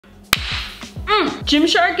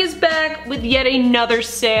Gymshark is back with yet another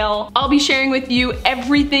sale. I'll be sharing with you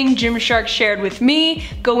everything Gymshark shared with me,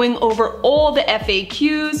 going over all the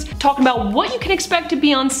FAQs, talking about what you can expect to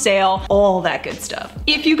be on sale, all that good stuff.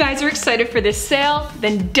 If you guys are excited for this sale,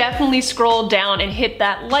 then definitely scroll down and hit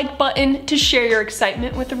that like button to share your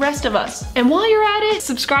excitement with the rest of us. And while you're at it,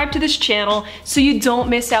 subscribe to this channel so you don't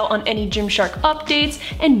miss out on any Gymshark updates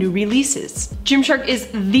and new releases. Gymshark is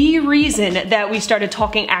the reason that we started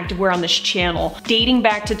talking activewear on this channel, dating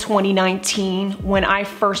back to 2019 when I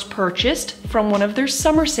first purchased from one of their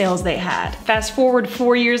summer sales they had. Fast forward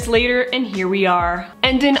 4 years later and here we are.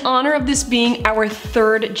 And in honor of this being our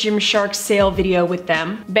third Gymshark sale video with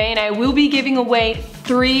them, Bay and I will be giving away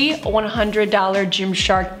 3 $100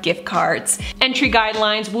 Gymshark gift cards. Entry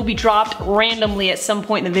guidelines will be dropped randomly at some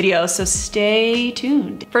point in the video, so stay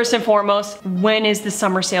tuned. First and foremost, when is the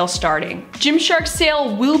summer sale starting? Gymshark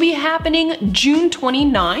sale will be happening June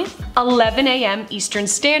 29th, 11 a.m. Eastern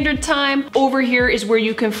Standard Time. Over here is where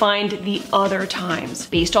you can find the other times,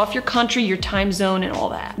 based off your country, your time zone, and all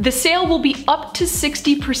that. The sale will be up to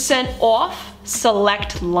 60% off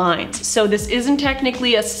select lines. So this isn't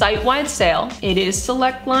technically a site-wide sale. It is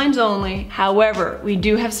select lines only. However, we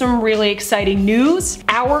do have some really exciting news.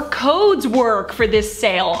 Our codes work for this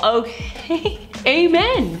sale, okay?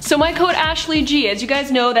 Amen. So my code AshleyG, as you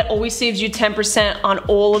guys know, that always saves you 10% on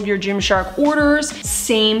all of your Gymshark orders.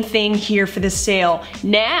 Same thing here for this sale.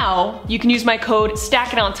 Now, you can use my code,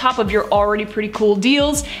 stack it on top of your already pretty cool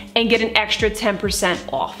deals, and get an extra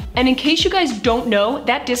 10% off. And in case you guys don't know,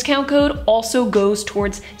 that discount code also goes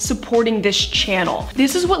towards supporting this channel.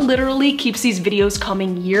 This is what literally keeps these videos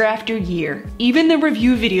coming year after year. Even the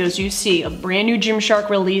review videos you see of brand new Gymshark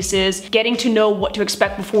releases, getting to know what to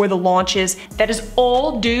expect before the launches, that is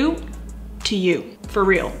all due to you, for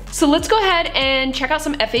real. So let's go ahead and check out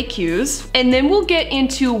some FAQs, and then we'll get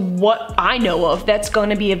into what I know of that's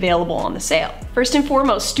gonna be available on the sale. First and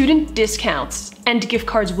foremost, student discounts and gift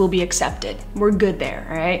cards will be accepted. We're good there,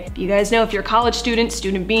 all right? You guys know if you're a college student,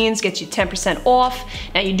 Student Beans gets you 10% off.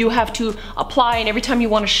 Now you do have to apply, and every time you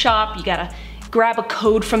wanna shop, you gotta grab a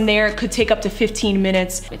code from there. It could take up to 15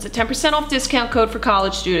 minutes. It's a 10% off discount code for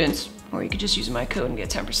college students, or you could just use my code and get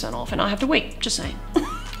 10% off and not have to wait, just saying.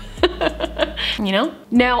 You know?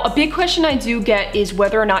 Now, a big question I do get is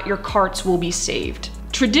whether or not your carts will be saved.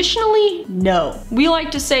 Traditionally, no. We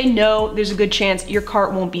like to say no, there's a good chance your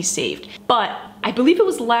cart won't be saved. But I believe it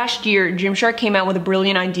was last year, Gymshark came out with a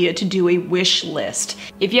brilliant idea to do a wish list.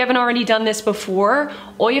 If you haven't already done this before,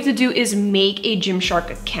 all you have to do is make a Gymshark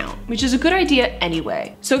account, which is a good idea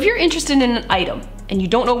anyway. So if you're interested in an item, and you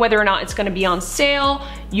don't know whether or not it's gonna be on sale,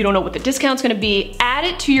 you don't know what the discount's gonna be, add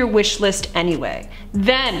it to your wish list anyway.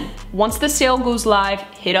 Then, once the sale goes live,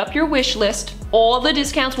 hit up your wish list. All the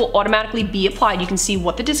discounts will automatically be applied. You can see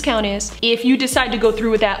what the discount is. If you decide to go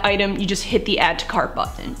through with that item, you just hit the add to cart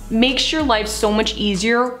button. Makes your life so much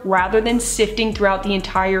easier rather than sifting throughout the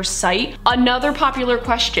entire site. Another popular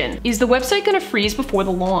question, is the website gonna freeze before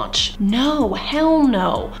the launch? No, hell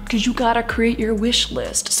no, because you gotta create your wish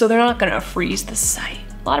list, so they're not gonna freeze the site.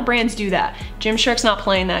 A lot of brands do that. Gymshark's not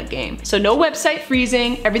playing that game. So no website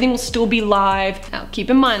freezing, everything will still be live. Now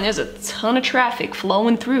keep in mind, there's a ton of traffic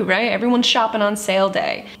flowing through, right? Everyone's shopping on sale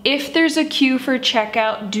day. If there's a queue for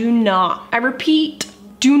checkout, do not, I repeat,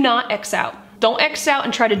 do not X out. Don't X out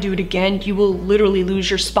and try to do it again. You will literally lose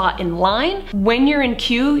your spot in line. When you're in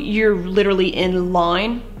queue, you're literally in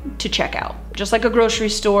line to check out, just like a grocery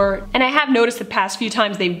store. And I have noticed the past few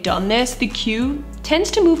times they've done this, the queue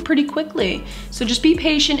tends to move pretty quickly. So just be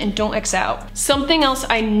patient and don't X out. Something else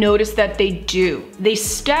I noticed that they do, they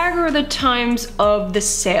stagger the times of the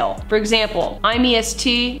sale. For example, I'm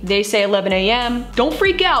EST, they say 11 a.m. Don't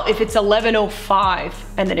freak out if it's 11:05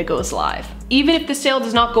 and then it goes live. Even if the sale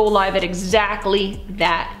does not go live at exactly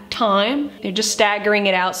that time, they're just staggering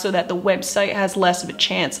it out so that the website has less of a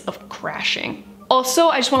chance of crashing. Also,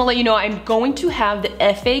 I just wanna let you know I'm going to have the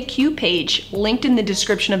FAQ page linked in the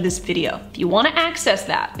description of this video. If you wanna access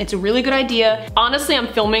that, it's a really good idea. Honestly, I'm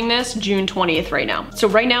filming this June 20th right now. So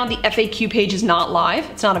right now the FAQ page is not live,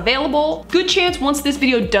 it's not available. Good chance once this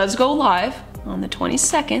video does go live, on the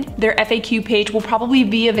 22nd, their FAQ page will probably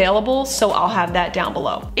be available, so I'll have that down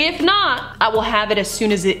below. If not, I will have it as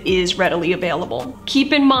soon as it is readily available.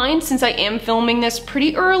 Keep in mind, since I am filming this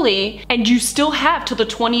pretty early, and you still have till the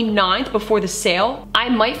 29th before the sale, I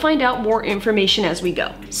might find out more information as we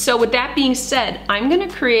go. So with that being said, I'm gonna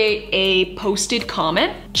create a posted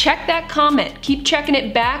comment. Check that comment, keep checking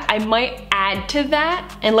it back. I might add to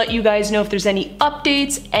that and let you guys know if there's any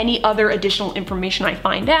updates, any other additional information I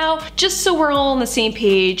find out, just so we're all on the same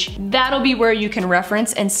page. That'll be where you can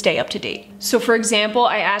reference and stay up to date. So for example,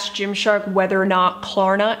 I asked Gymshark whether or not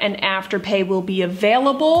Klarna and Afterpay will be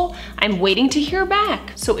available. I'm waiting to hear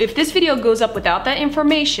back. So if this video goes up without that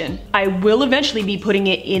information, I will eventually be putting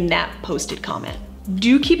it in that posted comment.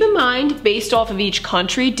 Do keep in mind, based off of each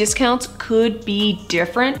country, discounts could be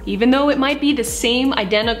different. Even though it might be the same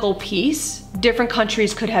identical piece, different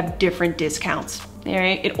countries could have different discounts. All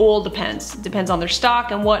right, it all depends. It depends on their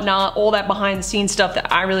stock and whatnot, all that behind the scenes stuff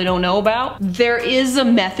that I really don't know about. There is a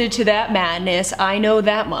method to that madness, I know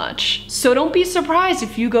that much. So don't be surprised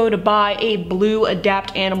if you go to buy a blue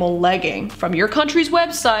Adapt Animal legging from your country's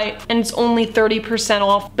website and it's only 30%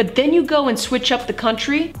 off, but then you go and switch up the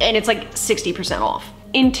country and it's like 60% off.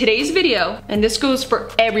 In today's video, and this goes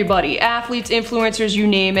for everybody, athletes, influencers, you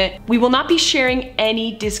name it, we will not be sharing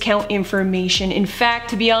any discount information. In fact,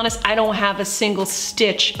 to be honest, I don't have a single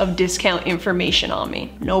stitch of discount information on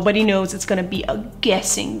me. Nobody knows. It's gonna be a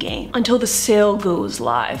guessing game until the sale goes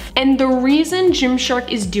live. And the reason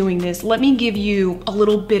Gymshark is doing this, let me give you a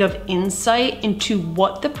little bit of insight into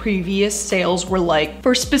what the previous sales were like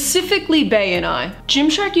for specifically Bay and I.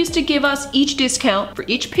 Gymshark used to give us each discount for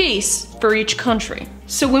each piece for each country.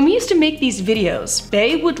 So when we used to make these videos,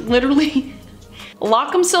 Bay would literally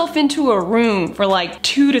lock himself into a room for like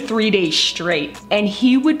 2 to 3 days straight, and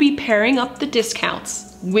he would be pairing up the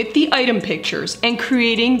discounts with the item pictures and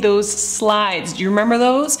creating those slides. Do you remember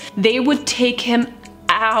those? They would take him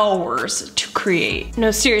hours to create.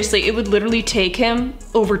 No, seriously, it would literally take him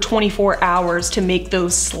over 24 hours to make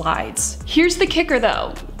those slides. Here's the kicker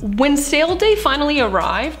though. When sale day finally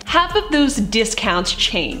arrived, half of those discounts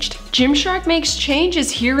changed. Gymshark makes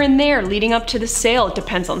changes here and there leading up to the sale. It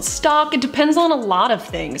depends on stock, it depends on a lot of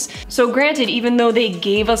things. So granted, even though they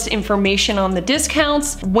gave us information on the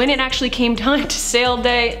discounts, when it actually came time to sale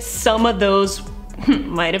day, some of those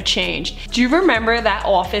might have changed. Do you remember that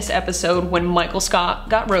Office episode when Michael Scott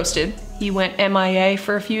got roasted? He went MIA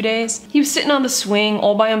for a few days. He was sitting on the swing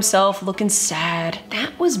all by himself looking sad.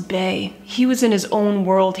 That was Bay. He was in his own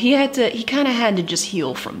world. He kind of had to just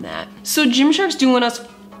heal from that. So Gymshark's doing us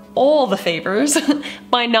all the favors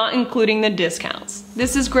by not including the discounts.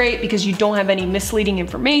 This is great because you don't have any misleading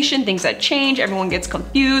information, things that change, everyone gets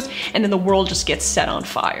confused, and then the world just gets set on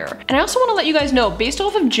fire. And I also want to let you guys know, based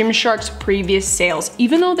off of Gymshark's previous sales,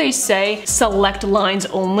 even though they say select lines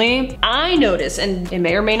only, I notice, and it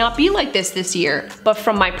may or may not be like this year, but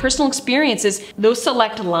from my personal experiences, those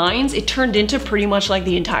select lines, it turned into pretty much like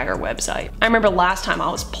the entire website. I remember last time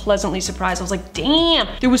I was pleasantly surprised. I was like, damn,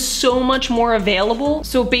 there was so much more available.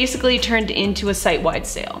 So basically it turned into a site-wide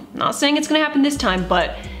sale. Not saying it's gonna happen this time,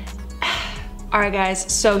 but all right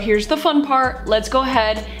guys, so here's the fun part. Let's go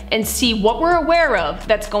ahead and see what we're aware of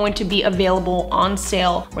that's going to be available on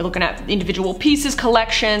sale. We're looking at individual pieces,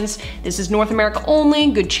 collections. This is North America only.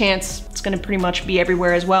 Good chance it's gonna pretty much be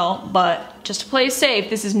everywhere as well, but just to play safe,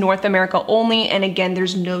 this is North America only, and again,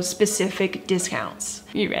 there's no specific discounts.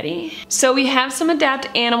 You ready? So we have some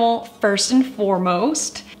Adapt Animal first and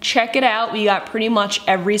foremost. Check it out, we got pretty much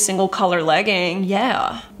every single color legging,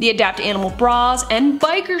 yeah. The Adapt Animal bras and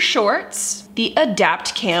biker shorts. The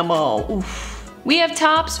Adapt Camo, oof. We have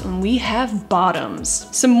tops and we have bottoms.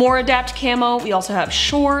 Some more Adapt Camo, we also have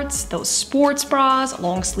shorts, those sports bras,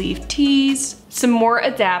 long sleeve tees. Some more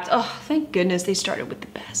Adapt, oh thank goodness they started with the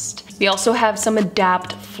best. We also have some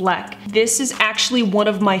Adapt Fleck. This is actually one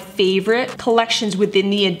of my favorite collections within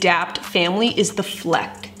the Adapt family is the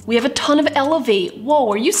Fleck. We have a ton of Elevate. Whoa,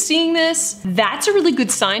 are you seeing this? That's a really good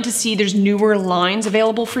sign to see there's newer lines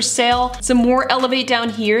available for sale. Some more Elevate down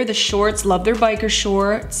here, the shorts, love their biker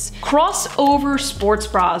shorts. Crossover sports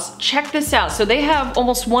bras, check this out. So they have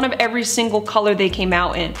almost one of every single color they came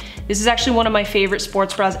out in. This is actually one of my favorite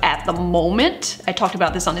sports bras at the moment. I talked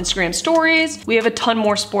about this on Instagram stories. We have a ton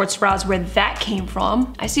more sports bras where that came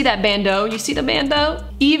from. I see that bandeau, you see the bandeau?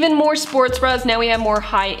 Even more sports bras, now we have more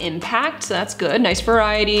high impact, so that's good, nice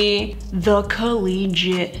variety. The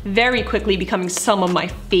collegiate, very quickly becoming some of my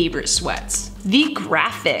favorite sweats. The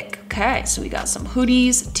graphic, okay, so we got some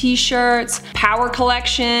hoodies, t-shirts, power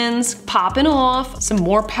collections, popping off, some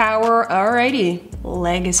more power, alrighty.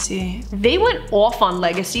 Legacy. They went off on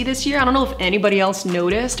Legacy this year. I don't know if anybody else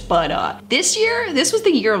noticed, but this year, this was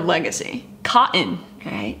the year of Legacy. Cotton,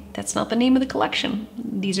 right? That's not the name of the collection.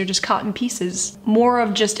 These are just cotton pieces. More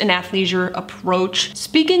of just an athleisure approach.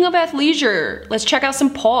 Speaking of athleisure, let's check out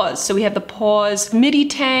some paws. So we have the paws midi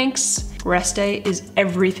tanks. Rest day is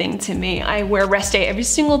everything to me. I wear rest day every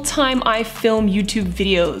single time I film YouTube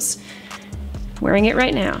videos. Wearing it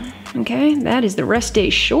right now. Okay, that is the rest day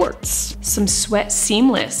shorts. Some sweat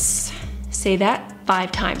seamless. Say that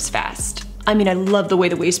 5 times fast. I mean, I love the way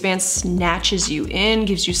the waistband snatches you in,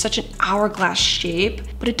 gives you such an hourglass shape,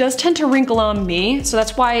 but it does tend to wrinkle on me, so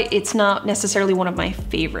that's why it's not necessarily one of my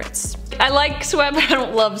favorites. I like sweat, but I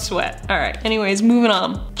don't love sweat. All right, anyways, moving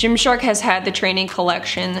on. Gymshark has had the training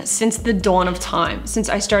collection since the dawn of time, since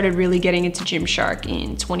I started really getting into Gymshark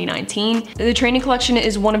in 2019. The training collection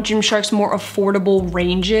is one of Gymshark's more affordable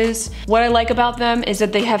ranges. What I like about them is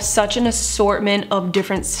that they have such an assortment of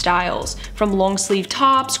different styles, from long sleeve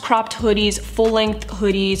tops, cropped hoodies, full-length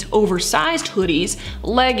hoodies, oversized hoodies,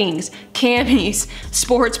 leggings, camis,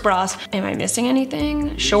 sports bras. Am I missing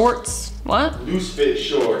anything? Shorts? What? Loose fit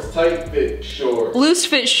shorts, tight fit shorts. Loose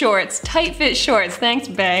fit shorts, tight fit shorts. Thanks,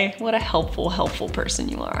 bae. What a helpful person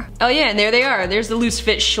you are. Oh yeah, and there they are. There's the loose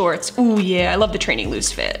fit shorts. Ooh yeah, I love the training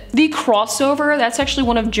loose fit. The crossover, that's actually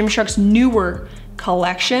one of Gymshark's newer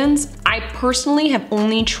collections. I personally have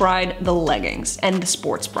only tried the leggings and the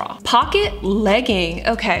sports bra. Pocket legging.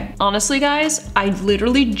 Okay, honestly guys, I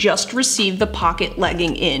literally just received the pocket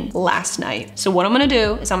legging in last night. So what I'm gonna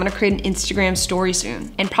do is I'm gonna create an Instagram story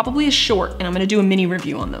soon and probably a short, and I'm gonna do a mini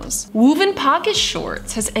review on those. Woven pocket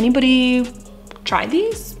shorts. Has anybody tried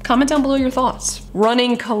these? Comment down below your thoughts.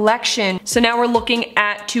 Running collection. So now we're looking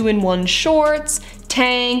at 2-in-1 shorts,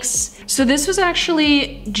 tanks. So this was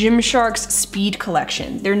actually Gymshark's speed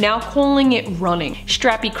collection. They're now calling it running.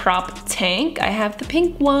 Strappy crop tank. I have the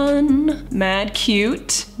pink one. Mad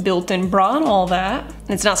cute. Built-in bra and all that.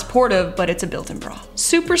 It's not supportive, but it's a built-in bra.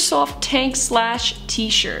 Super soft tank /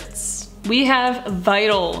 t-shirts. We have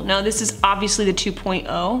Vital. Now this is obviously the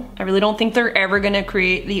 2.0. I really don't think they're ever gonna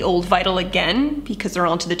create the old Vital again because they're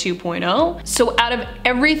onto the 2.0. So out of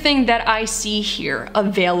everything that I see here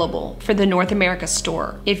available for the North America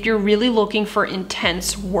store, if you're really looking for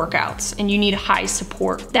intense workouts and you need high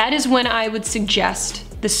support, that is when I would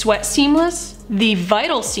suggest the Sweat Seamless, the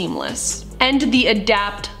Vital Seamless, and the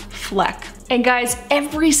Adapt Fleck. And guys,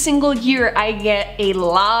 every single year I get a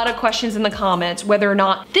lot of questions in the comments whether or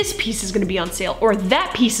not this piece is gonna be on sale or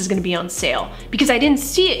that piece is gonna be on sale because I didn't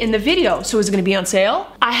see it in the video. So is it gonna be on sale?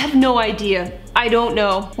 I have no idea. I don't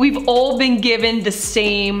know. We've all been given the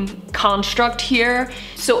same construct here.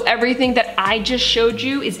 So everything that I just showed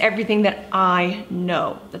you is everything that I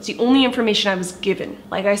know. That's the only information I was given.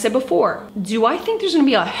 Like I said before, do I think there's gonna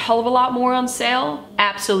be a hell of a lot more on sale?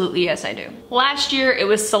 Absolutely, yes I do. Last year it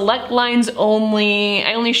was select lines only.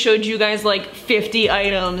 I only showed you guys like 50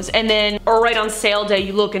 items, and then or right on sale day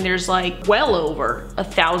you look and there's like well over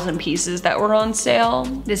 1,000 pieces that were on sale.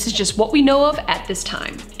 This is just what we know of at this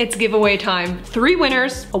time. It's giveaway time. 3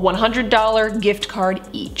 winners, a $100 gift card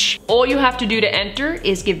each. All you have to do to enter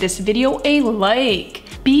is give this video a like.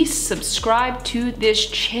 Be subscribed to this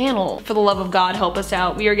channel. For the love of God, help us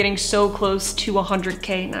out. We are getting so close to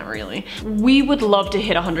 100K, not really. We would love to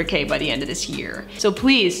hit 100K by the end of this year. So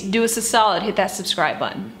please do us a solid, hit that subscribe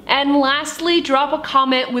button. And lastly, drop a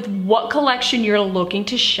comment with what collection you're looking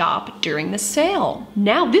to shop during the sale.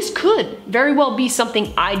 Now, this could very well be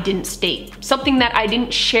something I didn't state, something that I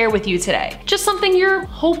didn't share with you today, just something you're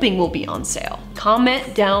hoping will be on sale.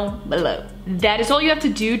 Comment down below. That is all you have to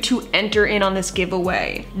do to enter in on this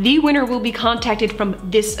giveaway. The winner will be contacted from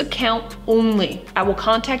this account only. I will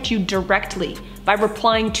contact you directly by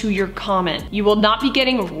replying to your comment. You will not be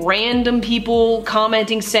getting random people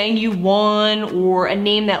commenting saying you won or a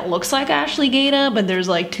name that looks like Ashley Gaita, but there's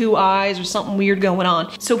like 2 eyes or something weird going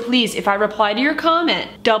on. So please, if I reply to your comment,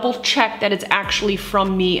 double check that it's actually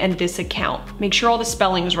from me and this account. Make sure all the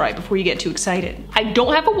spelling is right before you get too excited. I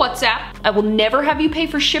don't have a WhatsApp. I will never have you pay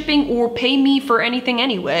for shipping or pay me for anything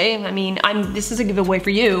anyway. I mean, this is a giveaway for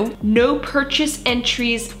you. No purchase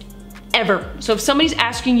entries ever. So if somebody's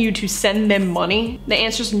asking you to send them money, the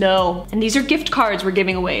answer is no. And these are gift cards we're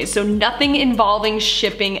giving away, so nothing involving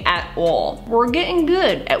shipping at all. We're getting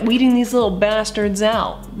good at weeding these little bastards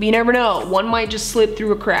out. But you never know, one might just slip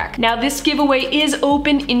through a crack. Now this giveaway is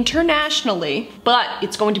open internationally, but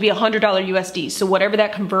it's going to be $100 USD, so whatever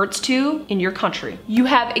that converts to in your country. You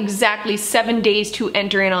have exactly 7 days to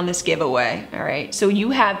enter in on this giveaway, all right? So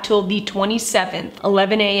you have till the 27th,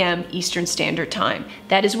 11 a.m. Eastern Standard Time.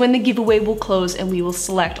 That is when the giveaway will close and we will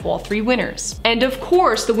select all 3 winners. And of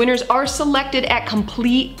course, the winners are selected at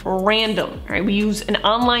complete random, all right? We use an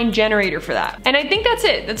online generator for that. And I think that's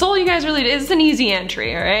it. That's all you guys really did. It's an easy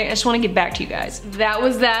entry, all right? I just wanna get back to you guys. That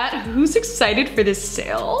was that. Who's excited for this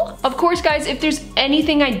sale? Of course, guys, if there's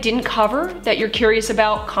anything I didn't cover that you're curious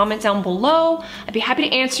about, comment down below. I'd be happy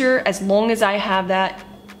to answer as long as I have that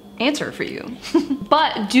answer for you.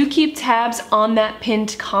 But do keep tabs on that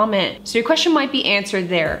pinned comment, so your question might be answered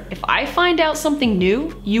there. If I find out something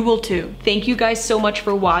new, you will too. Thank you guys so much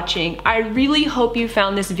for watching. I really hope you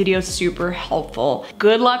found this video super helpful.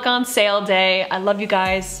 Good luck on sale day. I love you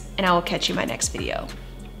guys, and I will catch you in my next video.